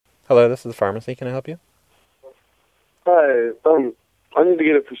Hello, this is the pharmacy. Can I help you? Hi, I need to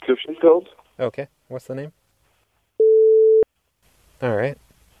get a prescription filled. Okay. What's the name? All right.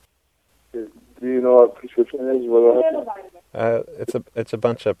 Do you know what prescription is? What do I have to... It's a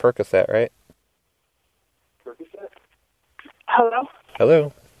bunch of Percocet, right? Percocet? Hello?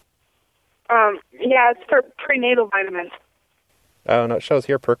 Hello. Yeah, it's for prenatal vitamins. Oh, no, it shows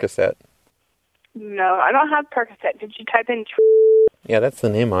here Percocet. No, I don't have Percocet. Did you type in... Yeah, that's the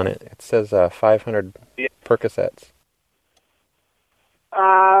name on it. It says 500 Percocets.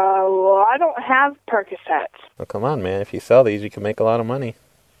 Well, I don't have Percocets. Well, come on, man. If you sell these, you can make a lot of money.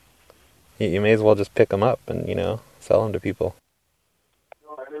 You may as well just pick them up and, sell them to people.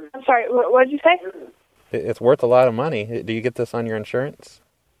 I'm sorry, what did you say? It's worth a lot of money. Do you get this on your insurance?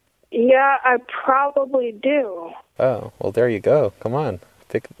 Yeah, I probably do. Oh, well, there you go. Come on.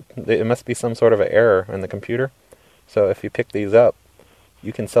 It must be some sort of an error in the computer. So if you pick these up,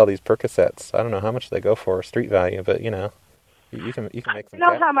 you can sell these Percocets. I don't know how much they go for, street value, but, you can make some I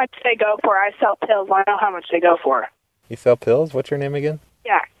know how much they go for. I sell pills. I know how much they go for. You sell pills? What's your name again?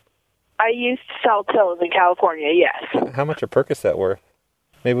 Yeah. I used to sell pills in California, yes. How much are Percocet worth?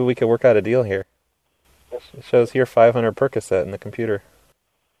 Maybe we could work out a deal here. It shows here 500 Percocet in the computer.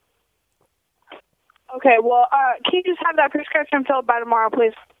 Okay, well, can you just have that prescription filled by tomorrow,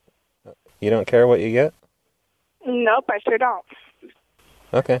 please? You don't care what you get? Nope, I sure don't.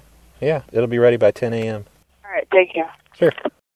 Okay. Yeah, it'll be ready by 10 a.m. All right, thank you. Sure.